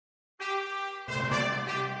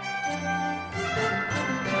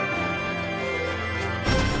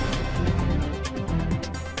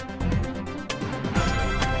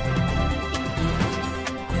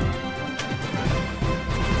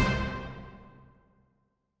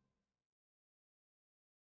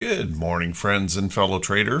Good morning, friends and fellow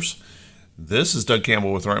traders. This is Doug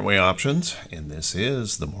Campbell with Right Way Options, and this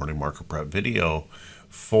is the morning market prep video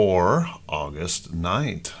for August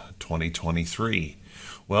 9th, 2023.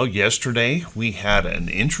 Well, yesterday we had an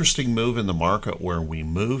interesting move in the market where we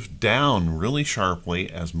moved down really sharply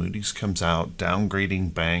as Moody's comes out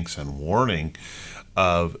downgrading banks and warning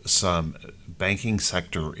of some banking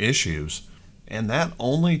sector issues, and that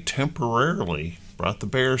only temporarily brought the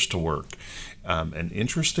bears to work. An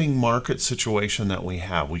interesting market situation that we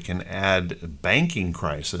have. We can add banking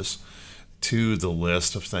crisis to the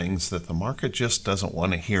list of things that the market just doesn't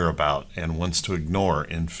want to hear about and wants to ignore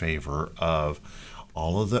in favor of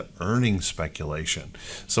all of the earnings speculation.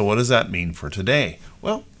 So what does that mean for today?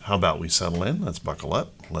 Well, how about we settle in? Let's buckle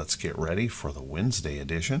up. Let's get ready for the Wednesday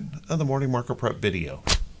edition of the Morning Market Prep video.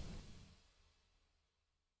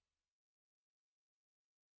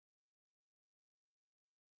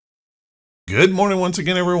 Good morning once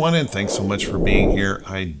again, everyone, and thanks so much for being here.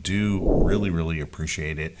 I do really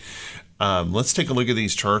appreciate it. Let's take a look at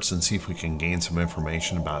these charts and see if we can gain some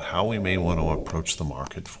information about how we may want to approach the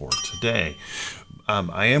market for today.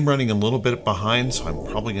 I am running a little bit behind, so I'm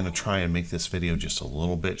probably going to try and make this video just a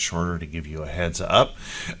little bit shorter to give you a heads up.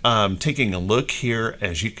 Taking a look here,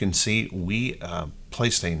 as you can see, we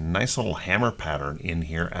placed a nice little hammer pattern in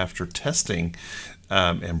here after testing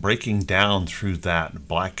and breaking down through that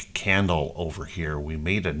black candle over here. We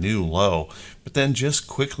made a new low, but then just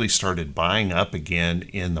quickly started buying up again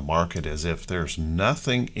in the market as if there's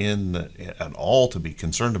nothing at all to be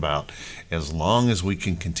concerned about as long as we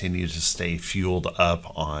can continue to stay fueled up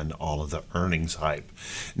on all of the earnings hype.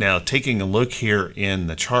 Now, taking a look here in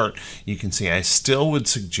the chart, you can see I still would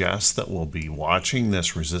suggest that we'll be watching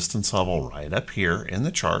this resistance level right up here in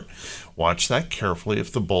the chart. Watch that carefully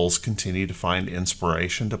if the bulls continue to find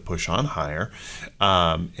inspiration to push on higher.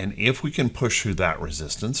 And if we can push through that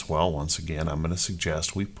resistance, well, once again, I'm going to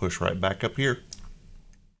suggest we push right back up here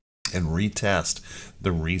and retest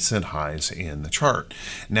the recent highs in the chart.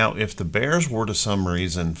 Now, if the bears were to some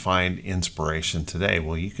reason find inspiration today,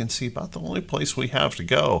 well, you can see about the only place we have to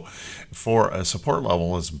go for a support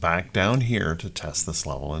level is back down here to test this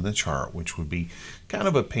level in the chart, which would be kind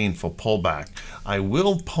of a painful pullback. I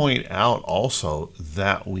will point out also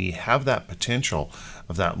that we have that potential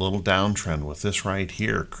of that little downtrend with this right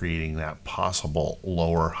here creating that possible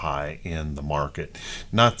lower high in the market.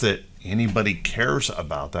 Not that anybody cares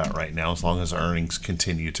about that right now as long as earnings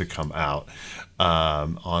continue to come out.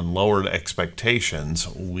 On lowered expectations,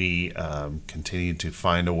 we continue to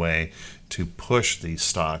find a way to push these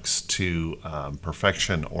stocks to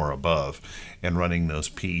perfection or above and running those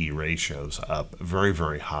PE ratios up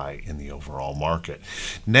very high in the overall market.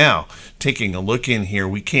 Now, taking a look in here,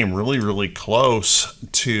 we came really close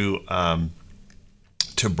to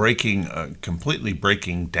completely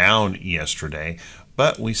breaking down yesterday,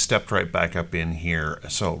 but we stepped right back up in here.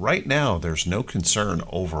 So right now there's no concern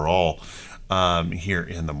overall here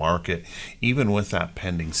in the market, even with that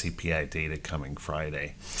pending CPI data coming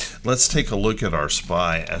Friday. Let's take a look at our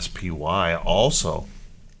SPY, SPY also.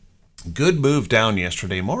 Good move down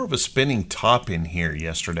yesterday, more of a spinning top in here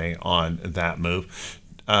yesterday on that move.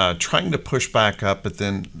 Trying to push back up, but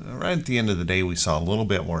then right at the end of the day we saw a little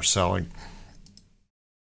bit more selling.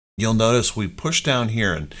 You'll notice we pushed down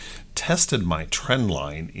here and tested my trend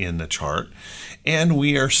line in the chart, and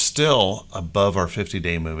we are still above our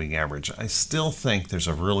 50-day moving average. I still think there's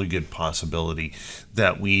a really good possibility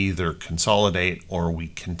that we either consolidate or we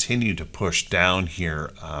continue to push down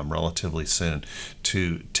here relatively soon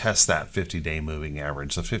to test that 50-day moving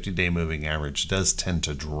average. The 50-day moving average does tend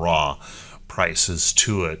to draw prices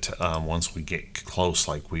to it once we get close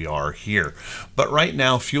like we are here. But right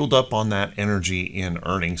now, fueled up on that energy in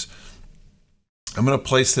earnings, I'm going to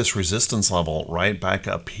place this resistance level right back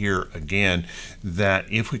up here again,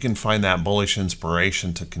 that if we can find that bullish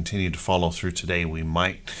inspiration to continue to follow through today, we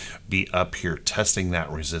might be up here testing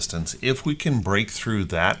that resistance. If we can break through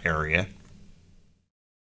that area,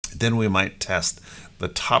 then we might test the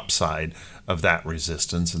top side of that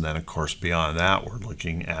resistance, and then of course beyond that we're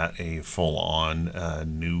looking at a full-on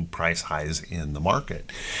new price highs in the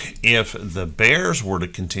market. If the bears were to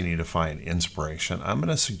continue to find inspiration, I'm going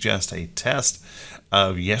to suggest a test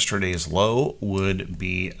of yesterday's low would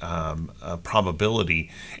be a probability,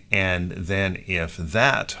 and then if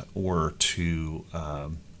that were to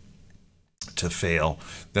fail,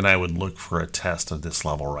 then I would look for a test of this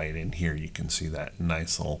level right in here. You can see that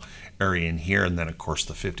nice little area in here, and then of course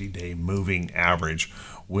the 50-day moving average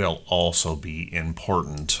will also be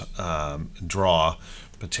important draw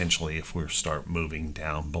potentially if we start moving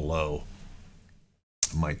down below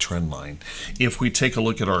my trend line. If we take a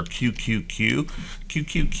look at our QQQ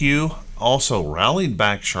also rallied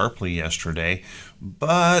back sharply yesterday,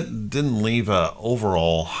 but didn't leave a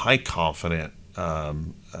overall high confident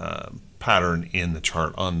pattern in the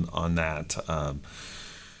chart on that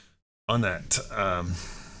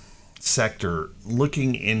sector.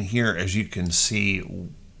 Looking in here, as you can see,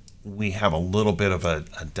 we have a little bit of a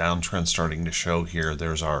downtrend starting to show here.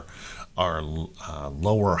 There's our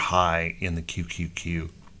lower high in the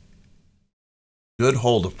QQQ. Good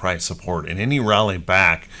hold of price support, and any rally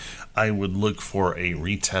back, I would look for a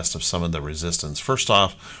retest of some of the resistance. First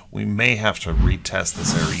off, we may have to retest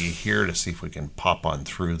this area here to see if we can pop on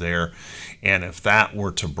through there. And if that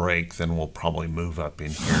were to break, then we'll probably move up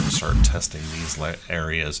in here and start testing these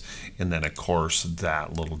areas. And then, of course,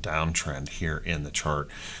 that little downtrend here in the chart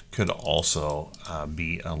could also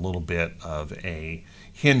be a little bit of a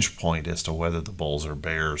hinge point as to whether the bulls or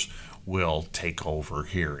bears will take over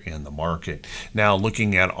here in the market. Now,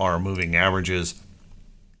 looking at our moving averages,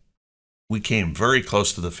 we came very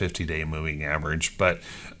close to the 50-day moving average, but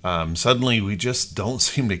suddenly we just don't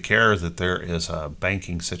seem to care that there is a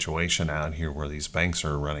banking situation out here where these banks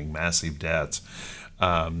are running massive debts.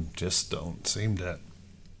 Just don't seem to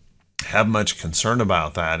have much concern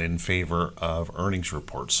about that in favor of earnings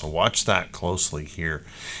reports. So watch that closely here.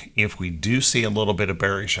 If we do see a little bit of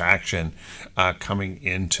bearish action coming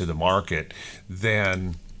into the market,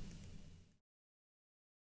 then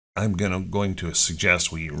I'm going to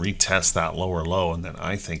suggest we retest that lower low, and then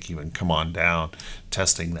I think even come on down,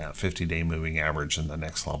 testing that 50-day moving average and the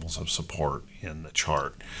next levels of support in the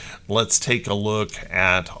chart. Let's take a look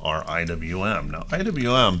at our IWM. Now,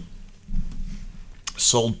 IWM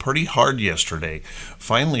sold pretty hard yesterday,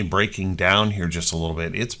 finally breaking down here just a little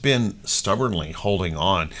bit. It's been stubbornly holding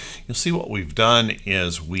on. You'll see what we've done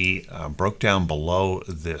is we broke down below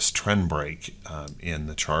this trend break in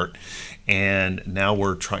the chart, and now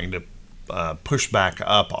we're trying to push back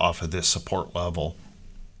up off of this support level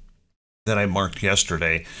that I marked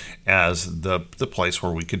yesterday as the place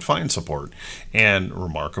where we could find support. And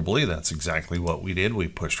remarkably, that's exactly what we did. We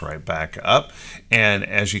pushed right back up. And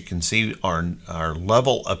as you can see, our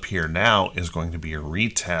level up here now is going to be a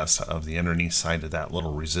retest of the underneath side of that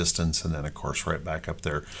little resistance. And then, of course, right back up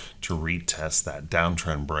there to retest that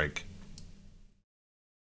downtrend break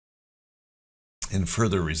and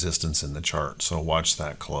further resistance in the chart. So watch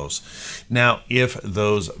that close. Now, if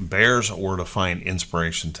those bears were to find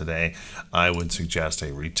inspiration today, I would suggest a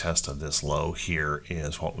retest of this low here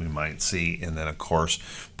is what we might see. And then, of course,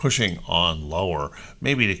 pushing on lower,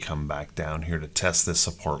 maybe to come back down here to test this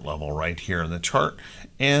support level right here in the chart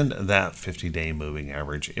and that 50-day moving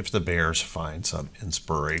average if the bears find some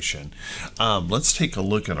inspiration. Let's take a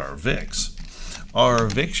look at our VIX. Our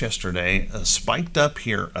VIX yesterday spiked up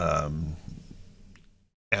here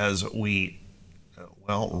as we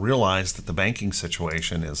realized that the banking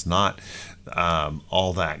situation is not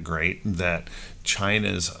all that great, that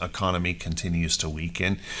China's economy continues to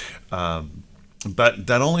weaken. But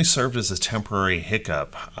that only served as a temporary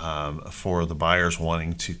hiccup for the buyers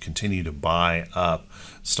wanting to continue to buy up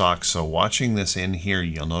stocks. So watching this in here,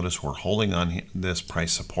 you'll notice we're holding on this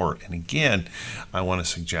price support. And again, I want to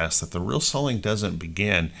suggest that the real selling doesn't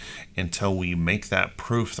begin until we make that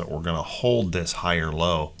proof that we're going to hold this higher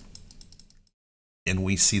low and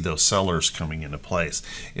we see those sellers coming into place.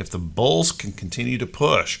 If the bulls can continue to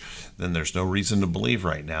push, then there's no reason to believe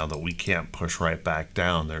right now that we can't push right back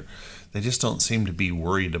down. They just don't seem to be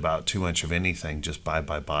worried about too much of anything, just buy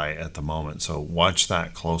at the moment. So watch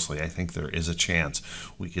that closely. I think there is a chance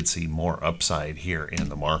we could see more upside here in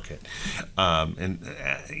the market. And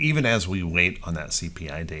even as we wait on that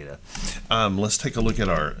CPI data, let's take a look at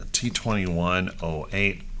our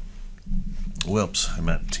T2108. Whoops, I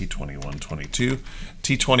meant T2122.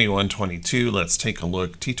 T2122, let's take a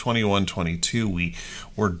look. T2122, we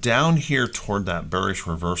were down here toward that bearish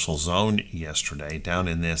reversal zone yesterday, down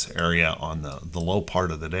in this area on the low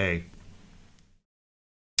part of the day.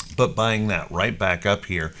 But buying that right back up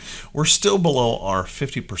here, we're still below our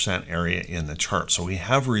 50% area in the chart. So we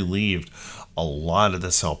have relieved a lot of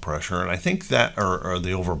the sell pressure, and I think that, or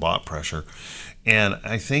the overbought pressure. And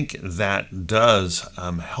I think that does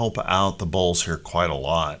help out the bulls here quite a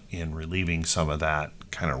lot in relieving some of that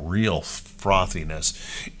kind of real frothiness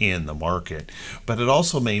in the market. But it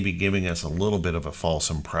also may be giving us a little bit of a false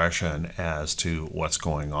impression as to what's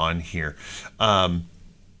going on here.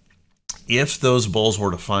 If those bulls were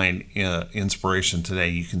to find inspiration today,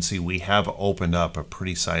 you can see we have opened up a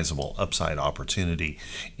pretty sizable upside opportunity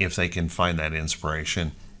if they can find that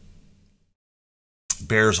inspiration.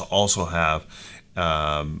 Bears also have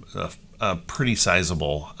a a pretty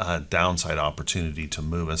sizable downside opportunity to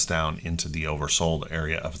move us down into the oversold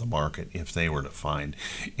area of the market if they were to find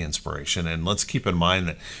inspiration. And let's keep in mind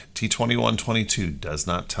that T2122 does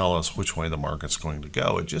not tell us which way the market's going to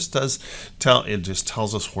go. It just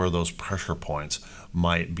tells us where those pressure points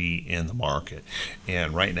might be in the market.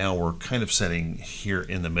 And right now we're kind of sitting here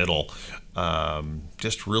in the middle,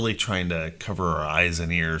 just really trying to cover our eyes and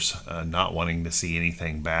ears, not wanting to see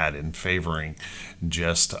anything bad and favoring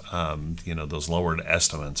just those lowered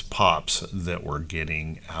estimates pops that we're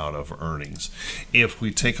getting out of earnings. If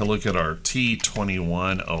we take a look at our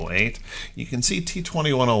T2108, you can see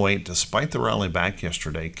T2108, despite the rally back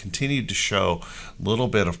yesterday, continued to show a little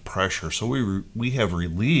bit of pressure. So we have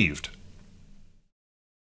relieved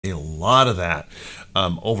a lot of that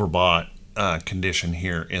overbought condition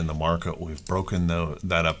here in the market. We've broken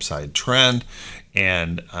that upside trend,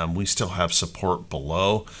 and we still have support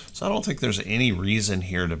below. So I don't think there's any reason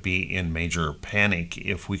here to be in major panic.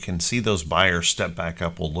 If we can see those buyers step back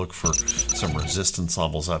up, we'll look for some resistance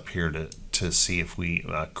levels up here to see if we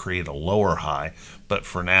create a lower high. But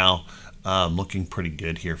for now, looking pretty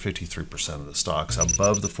good here. 53% of the stocks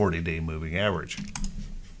above the 40-day moving average.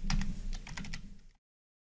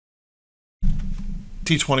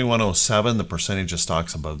 T2107, the percentage of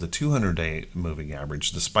stocks above the 200-day moving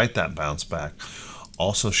average, despite that bounce back,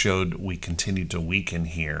 also showed we continued to weaken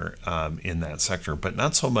here in that sector, but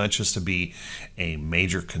not so much as to be a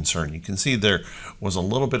major concern. You can see there was a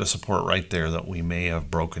little bit of support right there that we may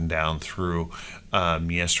have broken down through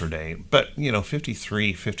yesterday, but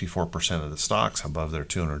 54% of the stocks above their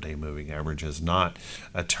 200-day moving average is not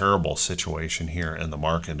a terrible situation here in the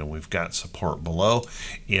market, and we've got support below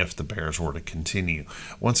if the bears were to continue.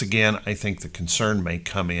 Once again, I think the concern may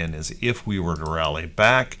come in is if we were to rally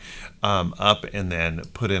back up and then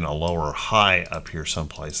put in a lower high up here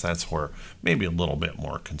someplace. That's where maybe a little bit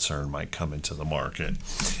more concern might come into the market.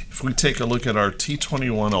 If we take a look at our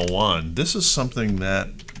T2101, this is something that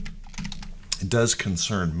does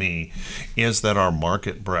concern me, is that our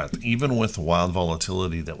market breadth, even with the wild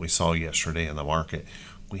volatility that we saw yesterday in the market,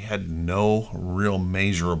 we had no real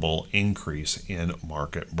measurable increase in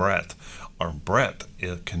market breadth. Our breadth,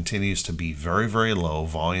 it continues to be very, very low.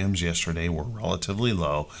 Volumes yesterday were relatively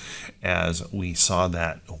low as we saw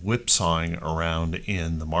that whipsawing around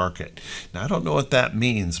in the market. Now, I don't know what that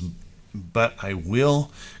means, but I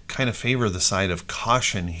will kind of favor the side of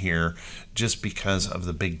caution here just because of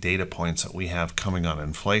the big data points that we have coming on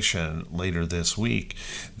inflation later this week,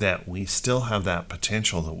 that we still have that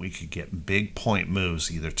potential that we could get big point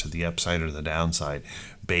moves either to the upside or the downside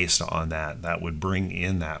based on that. That would bring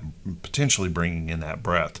in that, potentially bringing in that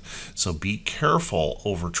breadth. So be careful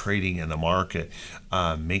over trading in the market.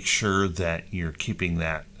 Make sure that you're keeping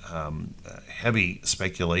that heavy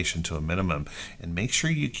speculation to a minimum, and make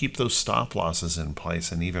sure you keep those stop losses in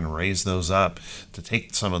place and even raise those up to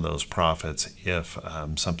take some of those profits if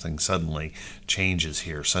something suddenly changes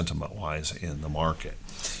here sentiment wise in the market.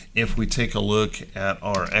 If we take a look at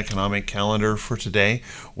our economic calendar for today,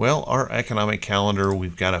 well, our economic calendar,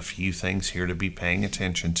 we've got a few things here to be paying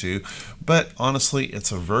attention to, but honestly,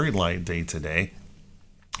 it's a very light day today.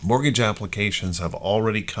 Mortgage applications have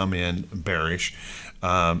already come in bearish.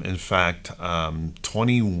 In fact,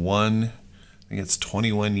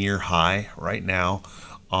 21-year high right now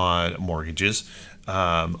on mortgages.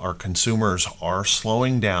 Our consumers are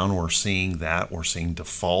slowing down. We're seeing that. We're seeing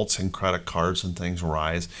defaults in credit cards and things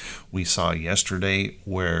rise. We saw yesterday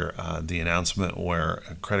where the announcement where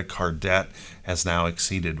credit card debt has now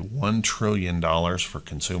exceeded $1 trillion for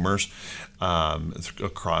consumers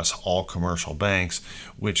across all commercial banks,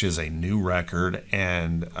 which is a new record,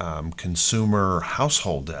 and consumer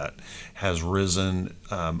household debt has risen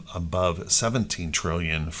above 17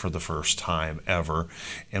 trillion for the first time ever,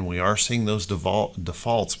 and we are seeing those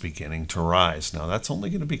defaults beginning to rise. Now that's only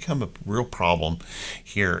going to become a real problem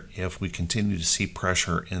here if we continue to see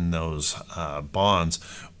pressure in those bonds,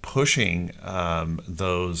 pushing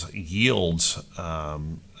those yields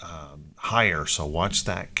higher. So watch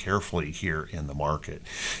that carefully here in the market.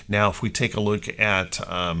 Now, if we take a look at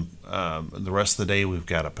the rest of the day, we've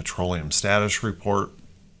got a petroleum status report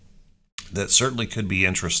that certainly could be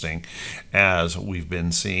interesting, as we've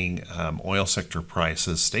been seeing oil sector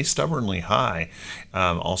prices stay stubbornly high,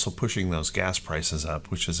 also pushing those gas prices up,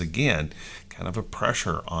 which is again kind of a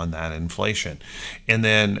pressure on that inflation. And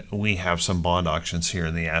then we have some bond auctions here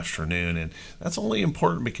in the afternoon, and that's only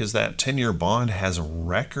important because that 10-year bond has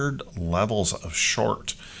record levels of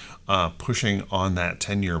short pushing on that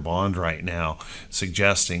 10-year bond right now,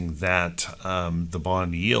 suggesting that the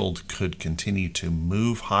bond yield could continue to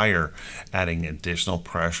move higher, adding additional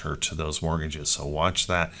pressure to those mortgages. So watch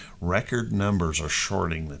that. Record numbers are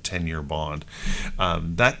shorting the 10-year bond.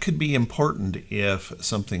 That could be important if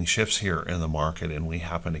something shifts here in the market and we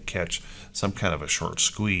happen to catch some kind of a short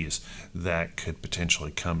squeeze that could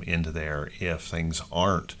potentially come into there if things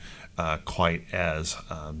aren't quite as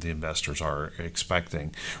the investors are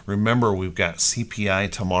expecting. Remember, we've got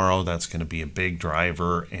CPI tomorrow. That's going to be a big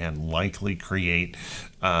driver and likely create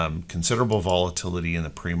considerable volatility in the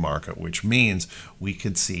pre-market, which means we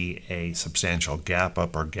could see a substantial gap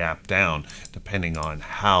up or gap down depending on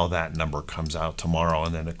how that number comes out tomorrow.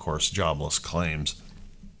 And then, of course, jobless claims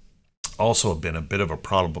also have been a bit of a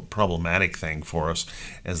problematic thing for us,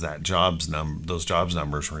 as that those jobs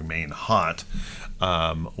numbers remain hot,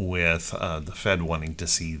 with the Fed wanting to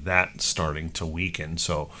see that starting to weaken.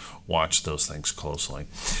 So watch those things closely.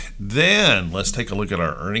 Then let's take a look at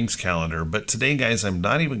our earnings calendar. But today, guys, I'm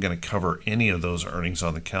not even going to cover any of those earnings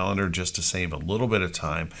on the calendar, just to save a little bit of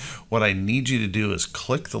time. What I need you to do is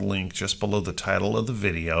click the link just below the title of the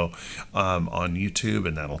video on YouTube,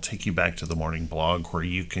 and that'll take you back to the morning blog where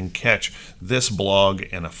you can catch this blog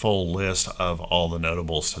and a full list of all the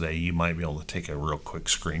notables today. You might be able to take a real quick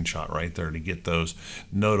screenshot right there to get those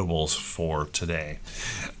notables for today.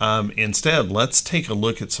 Instead, let's take a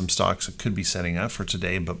look at some stocks that could be setting up for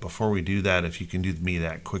today. But before we do that, if you can do me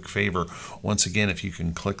that quick favor, once again, if you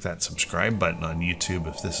can click that subscribe button on YouTube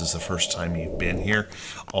if this is the first time you've been here.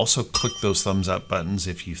 Also click those thumbs up buttons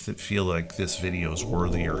if you feel like this video is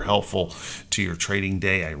worthy or helpful to your trading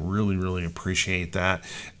day. I really appreciate that.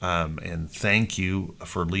 And thank you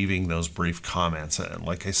for leaving those brief comments.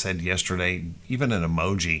 Like I said yesterday, even an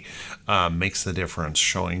emoji makes the difference,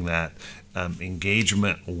 showing that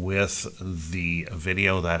engagement with the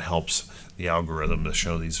video. That helps the algorithm to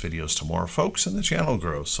show these videos to more folks, and the channel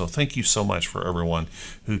grows. So thank you so much for everyone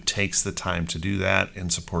who takes the time to do that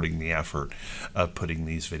and supporting the effort of putting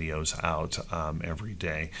these videos out every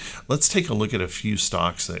day. Let's take a look at a few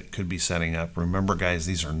stocks that could be setting up. Remember, guys,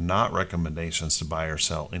 these are not recommendations to buy or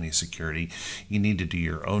sell any security. You need to do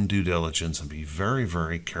your own due diligence and be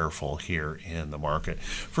very careful here in the market.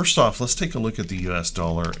 First off, let's take a look at the US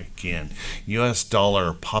dollar again. US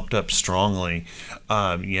dollar popped up strongly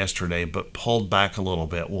yesterday, but pulled back a little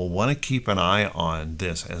bit. We'll want to keep an eye on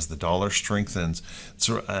this as the dollar strengthens.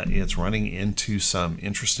 It's running into some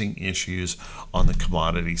interesting issues on the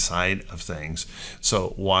commodity side of things.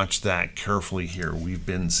 So watch that carefully here. We've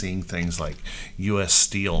been seeing things like US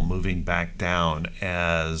steel moving back down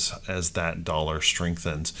as that dollar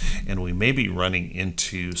strengthens. And we may be running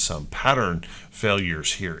into some pattern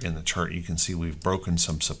failures here in the chart. You can see we've broken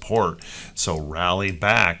some support. So rally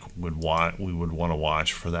back, we would want to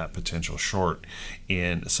watch for that potential short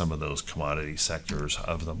in some of those commodity sectors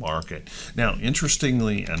of the market. Now,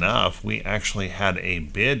 interestingly enough, we actually had a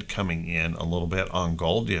bid coming in a little bit on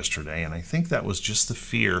gold yesterday, and I think that was just the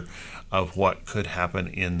fear of what could happen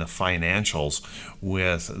in the financials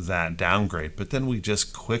with that downgrade. But then we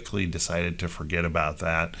just quickly decided to forget about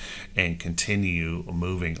that and continue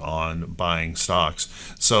moving on buying stocks.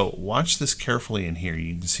 So watch this carefully in here.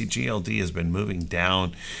 You can see GLD has been moving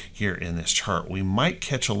down here in this chart. We might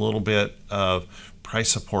catch a little bit of price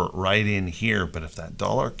support right in here, but if that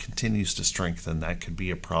dollar continues to strengthen, that could be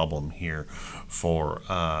a problem here for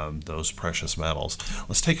those precious metals.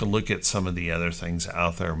 Let's take a look at some of the other things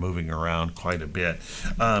out there moving around quite a bit.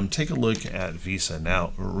 Take a look at Visa.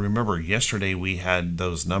 Now, remember, yesterday we had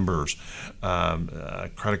those numbers,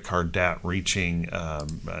 credit card debt reaching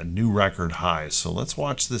new record highs. So let's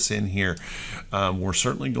watch this in here. We're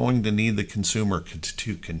certainly going to need the consumer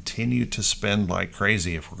to continue to spend like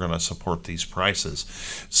crazy if we're going to support these prices.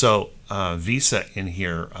 So Visa in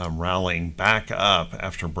here rallying back up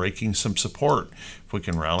after breaking some support. If we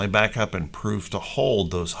can rally back up and prove to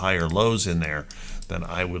hold those higher lows in there, then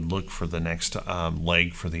I would look for the next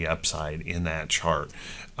leg for the upside in that chart.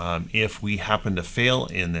 If we happen to fail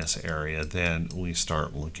in this area, then we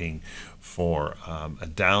start looking for a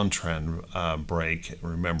downtrend break.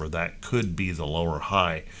 Remember, that could be the lower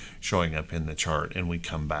high showing up in the chart, and we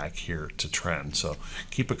come back here to trend. So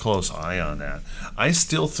keep a close eye on that. I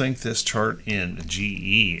still think this chart in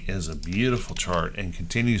GE is a beautiful chart and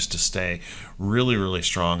continues to stay really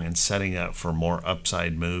strong and setting up for more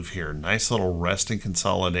upside move here. Nice little resting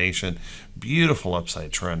consolidation, Beautiful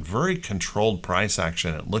upside trend, very controlled price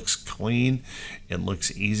action. It looks clean, it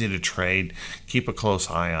looks easy to trade. Keep a close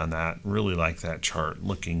eye on that. Really like that chart,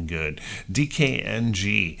 looking good.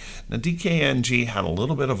 DKNG. Now DKNG had a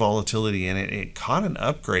little bit of volatility in it. It caught an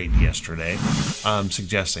upgrade yesterday,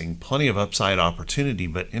 suggesting plenty of upside opportunity,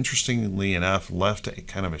 but interestingly enough left a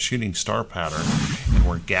kind of a shooting star pattern, and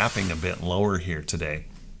we're gapping a bit lower here today.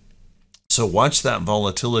 So watch that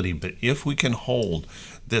volatility, but if we can hold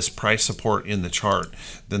this price support in the chart,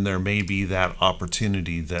 then there may be that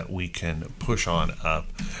opportunity that we can push on up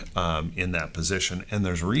in that position. And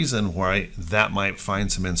there's a reason why that might find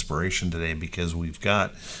some inspiration today, because we've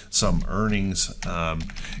got some earnings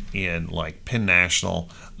in like Penn National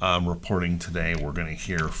reporting today. We're going to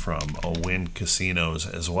hear from Wynn Casinos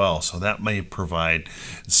as well. So that may provide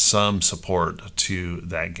some support to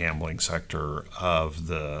that gambling sector of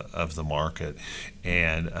the market,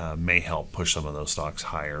 and may help push some of those stocks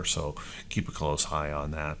higher. So keep a close eye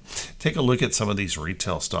on that. Take a look at some of these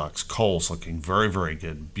retail stocks. Kohl's looking very, very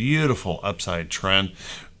good. Beautiful upside trend.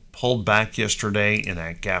 Pulled back yesterday in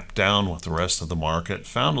that gap down with the rest of the market,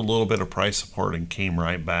 found a little bit of price support and came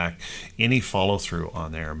right back. Any follow through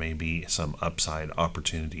on there may be some upside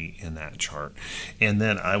opportunity in that chart. And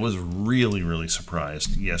then I was really, really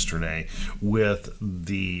surprised yesterday with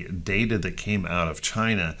the data that came out of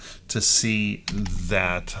China to see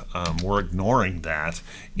that we're ignoring that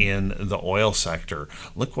in the oil sector.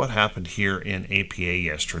 Look what happened here in APA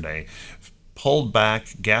yesterday. Pulled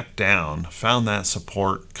back, gap down, found that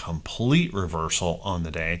support, complete reversal on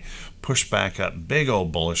the day, pushed back up, big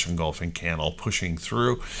old bullish engulfing candle pushing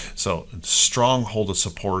through. So strong hold of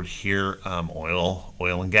support here. Oil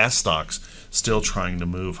and gas stocks still trying to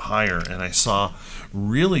move higher, and I saw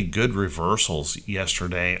really good reversals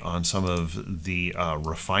yesterday on some of the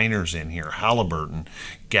refiners in here. Halliburton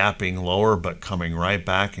gapping lower but coming right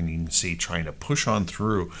back, and you can see trying to push on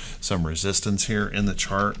through some resistance here in the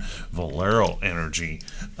chart. Valero Energy,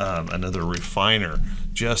 another refiner,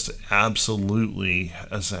 just absolutely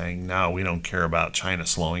saying, no, we don't care about China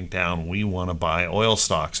slowing down, we want to buy oil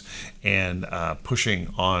stocks, and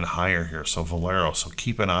pushing on higher here. So Valero, so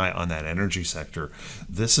keep an eye on that energy sector.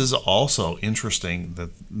 This is also interesting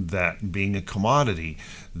that being a commodity,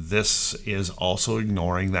 this is also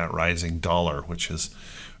ignoring that rising dollar, which is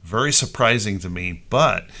very surprising to me,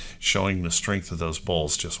 but showing the strength of those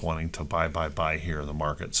bulls just wanting to buy here in the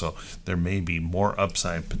market. So there may be more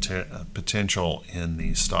upside potential in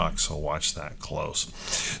these stocks, so watch that close.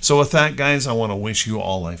 So with that, guys, I want to wish you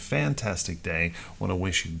all a fantastic day. I want to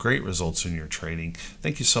wish you great results in your trading.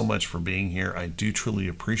 Thank you so much for being here. I do truly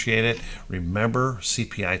appreciate it. Remember,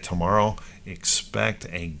 CPI tomorrow. Expect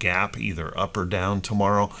a gap either up or down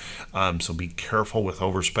tomorrow, so be careful with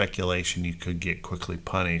over speculation. You could get quickly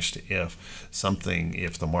punished if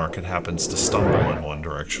the market happens to stumble in one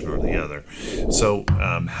direction or the other. So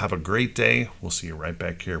have a great day. We'll see you right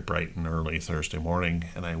back here bright and early Thursday morning,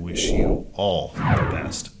 and I wish you all the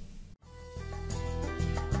best.